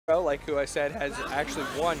like who I said, has actually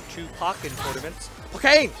won 2 Pokken tournaments.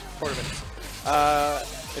 Pokken tournaments.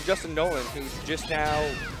 And Justin Nolan, who's just now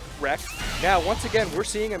wrecked. Now, once again, we're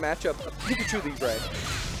seeing a matchup of Pikachu Libre.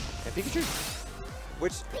 And Pikachu.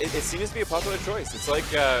 Which, it seems to be a popular choice. It's like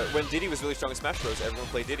when Diddy was really strong in Smash Bros, everyone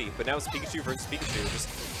played Diddy. But now it's Pikachu versus Pikachu.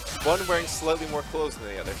 Just one wearing slightly more clothes than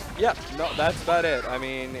the other. Yeah, no, that's about it. I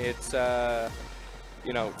mean, it's,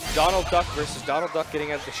 you know, Donald Duck versus Donald Duck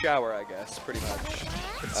getting out of the shower, I guess, pretty much.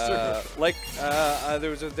 Like, there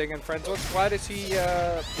was a thing in Friends. Why does he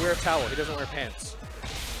wear a towel? He doesn't wear pants.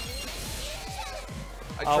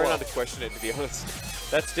 I try not to question it, to be honest.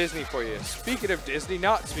 That's Disney for you. Speaking of Disney,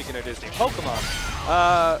 not speaking of Disney, Pokemon.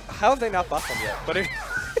 How have they not buffed them yet? But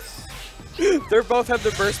they both have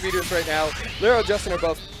their burst meters right now. Liro and Justin are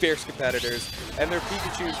both fierce competitors, and their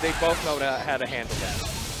Pikachus, they both know how to handle that.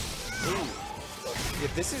 Ooh. Yeah,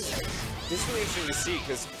 this is really interesting to see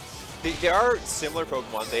because they are similar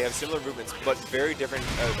Pokemon. They have similar movements, but very different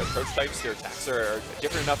approach types. Their attacks are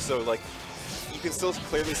different enough so like you can still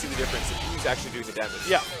clearly see the difference in who's actually doing the damage.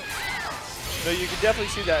 Yeah. No, you can definitely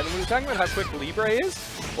see that. And when we're talking about how quick Libre is,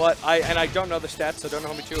 I don't know the stats, so don't know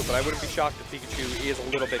how me to it, but I wouldn't be shocked if Pikachu is a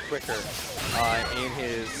little bit quicker in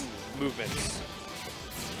his movements.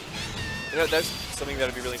 You know, that's something that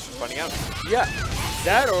would be really interesting finding out. Yeah,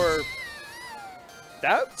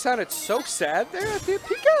 that sounded so sad there at the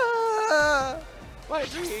Pika. My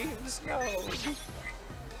dreams, no.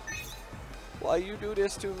 Why you do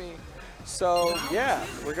this to me? So, yeah,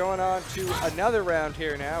 we're going on to another round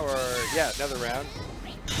here now, another round.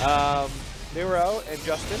 Liro and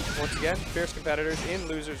Justin, once again, fierce competitors in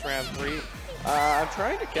losers round 3. I'm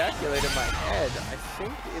trying to calculate in my head. I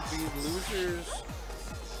think it'd be losers.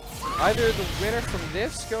 Either the winner from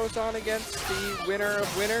this goes on against the winner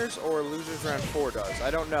of winners, or losers round 4 does.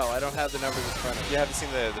 I don't know. I don't have the numbers in front of me. You haven't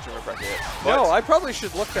seen the tournament bracket yet. No, I probably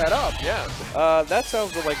should look that up. Yeah. That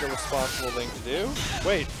sounds like a responsible thing to do.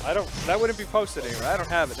 Wait, that wouldn't be posted anywhere. I don't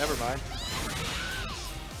have it. Never mind.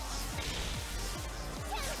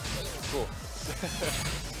 Cool.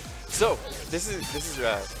 So this is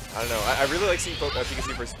I don't know. I really like seeing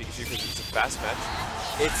Pikachu versus Pikachu because it's a fast match.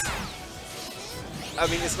 I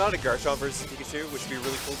mean, it's not a Garchomp versus Pikachu, which would be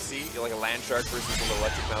really cool to see, like a Land Shark versus an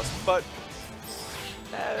Electric Mouse, but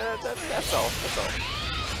that's all. That's all.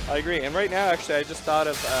 I agree. And right now, actually, I just thought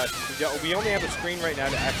of, we only have a screen right now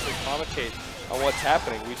to actually commentate on what's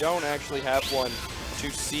happening. We don't actually have one to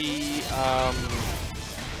see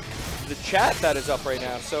the chat that is up right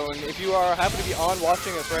now. So if you happen to be on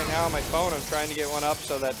watching us right now on my phone, I'm trying to get one up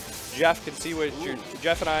so that Jeff can see what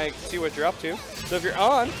Jeff and I can see what you're up to. So if you're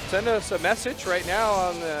on, send us a message right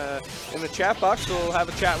now in the chat box. We'll have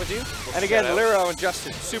a chat with you. And again, Liro and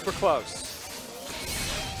Justin, super close.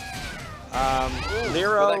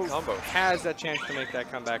 Liro has that chance to make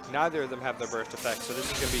that comeback. Neither of them have their burst effect, so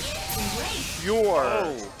this is going to be pure.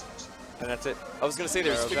 Oh. And that's it. I was going to say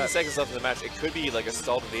there's 15 seconds left in the match. It could be like a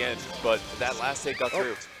stall to the end, but that last hit got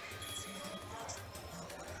through.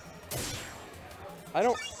 I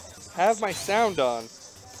don't have my sound on.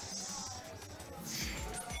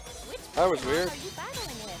 That was weird.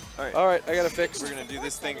 All right, I got to fix. We're going to do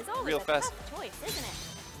this thing real fast.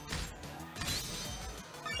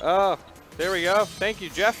 Oh, there we go. Thank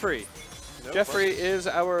you, Jeffrey. No Jeffrey is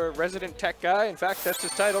our resident tech guy. In fact, that's his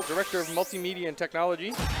title, Director of Multimedia and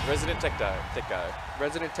Technology. Resident tech guy.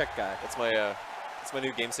 Resident tech guy. That's my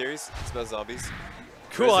new game series. It's about zombies.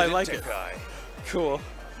 Cool, Resident I like tech it. Guy. Cool.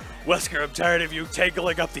 Wesker, I'm tired of you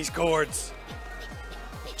tangling up these cords.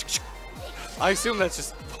 I assume that's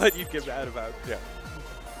just what you'd get mad about. Yeah.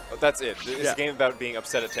 That's it. It's a game about being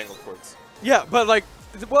upset at tangled cords. Yeah, but like,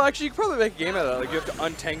 well, actually, you could probably make a game out of that. Like, you have to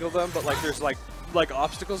untangle them, but like, there's like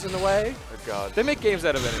obstacles in the way. Oh God. They make games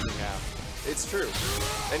out of anything now. It's true.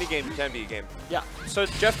 Any game can be a game. Yeah. So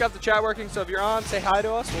Jeff got the chat working. So if you're on, say hi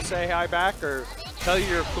to us. We'll say hi back or tell you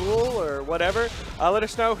you're cool or whatever. Let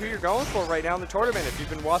us know who you're going for right now in the tournament. If you've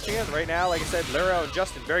been watching it right now, like I said, Liro and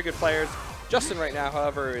Justin, very good players. Justin right now,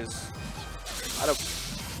 however, is at a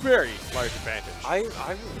very large advantage.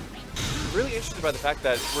 I'm really interested by the fact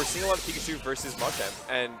that we're seeing a lot of Pikachu versus Machamp,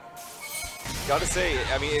 and gotta say,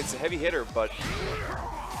 I mean, it's a heavy hitter, but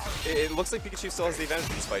it looks like Pikachu still has the advantage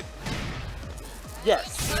in this fight.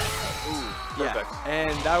 Yes. Ooh, perfect. Yeah.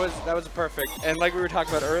 And that was perfect. And like we were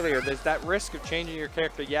talking about earlier, there's that risk of changing your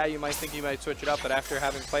character. Yeah, you might think you might switch it up, but after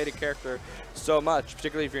having played a character so much,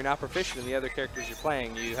 particularly if you're not proficient in the other characters you're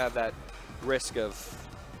playing, you have that risk of,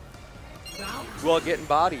 well, getting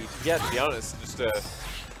bodied. Yeah, to be honest, just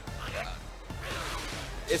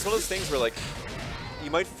it's one of those things where like you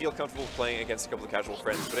might feel comfortable playing against a couple of casual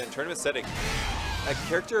friends, but in tournament setting, a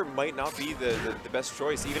character might not be the best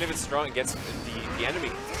choice, even if it's strong against the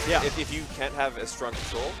enemy. Yeah. If you can't have a strong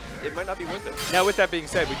control, it might not be worth it. Now, with that being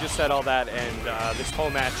said, we just said all that, and this whole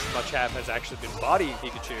match, Machamp has actually been bodying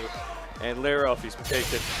Pikachu. And Liro, if he's paid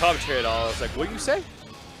attention to commentary at all, is like, what do you say?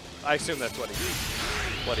 I assume that's what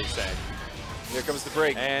he's saying. Here comes the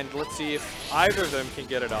break. And let's see if either of them can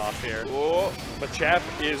get it off here. Oh. Machamp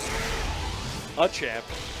is a champ.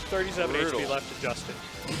 37 Brutal. HP left to Justin.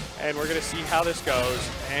 And we're going to see how this goes.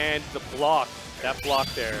 And the block, that block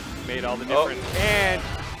there made all the difference. And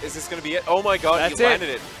is this going to be it? Oh my god, that's he landed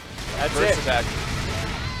it. That's Burst it. attack.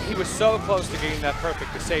 He was so close to getting that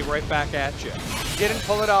perfect to say right back at you. Didn't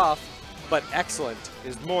pull it off, but excellent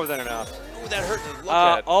is more than enough. Ooh, that hurt to look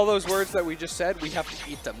at. All those words that we just said, we have to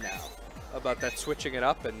eat them now. About that switching it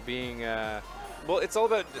up and being... Well, it's all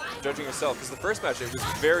about judging yourself, because the first match, it was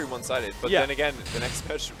very one-sided. But then again, the next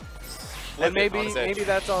match... And maybe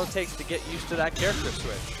that's all it takes to get used to that character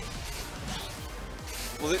switch.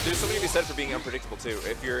 Well, there's something to be said for being unpredictable, too.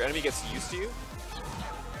 If your enemy gets used to you,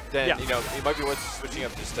 then, you know, it might be worth switching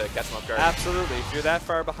up just to catch them off guard. Absolutely. If you're that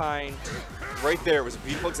far behind... Right there was a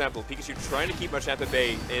beautiful example. Pikachu trying to keep Machamp at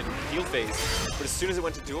bay in heal phase, but as soon as it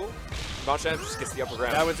went to duel, Machamp just gets the upper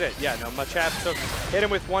ground. That was it. Yeah, no, Machamp hit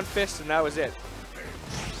him with one fist, and that was it.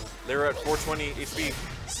 They were at 420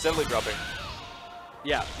 HP, steadily dropping.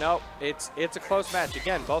 Yeah, no, it's a close match.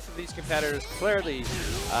 Again, both of these competitors clearly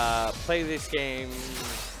play this game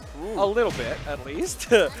a little bit, at least.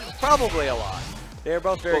 Probably a lot. They're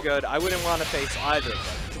both very good. I wouldn't want to face either of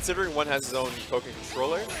them. Considering one has his own Pokken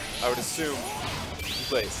controller, I would assume he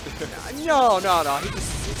plays. No. He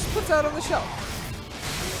just puts that on the shelf.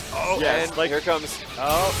 Oh, yes, and here comes.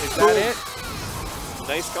 Oh, is that it?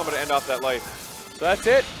 Nice combo to end off that life. So that's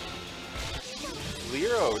it.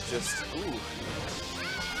 Liro just, ooh.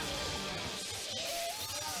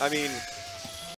 I mean,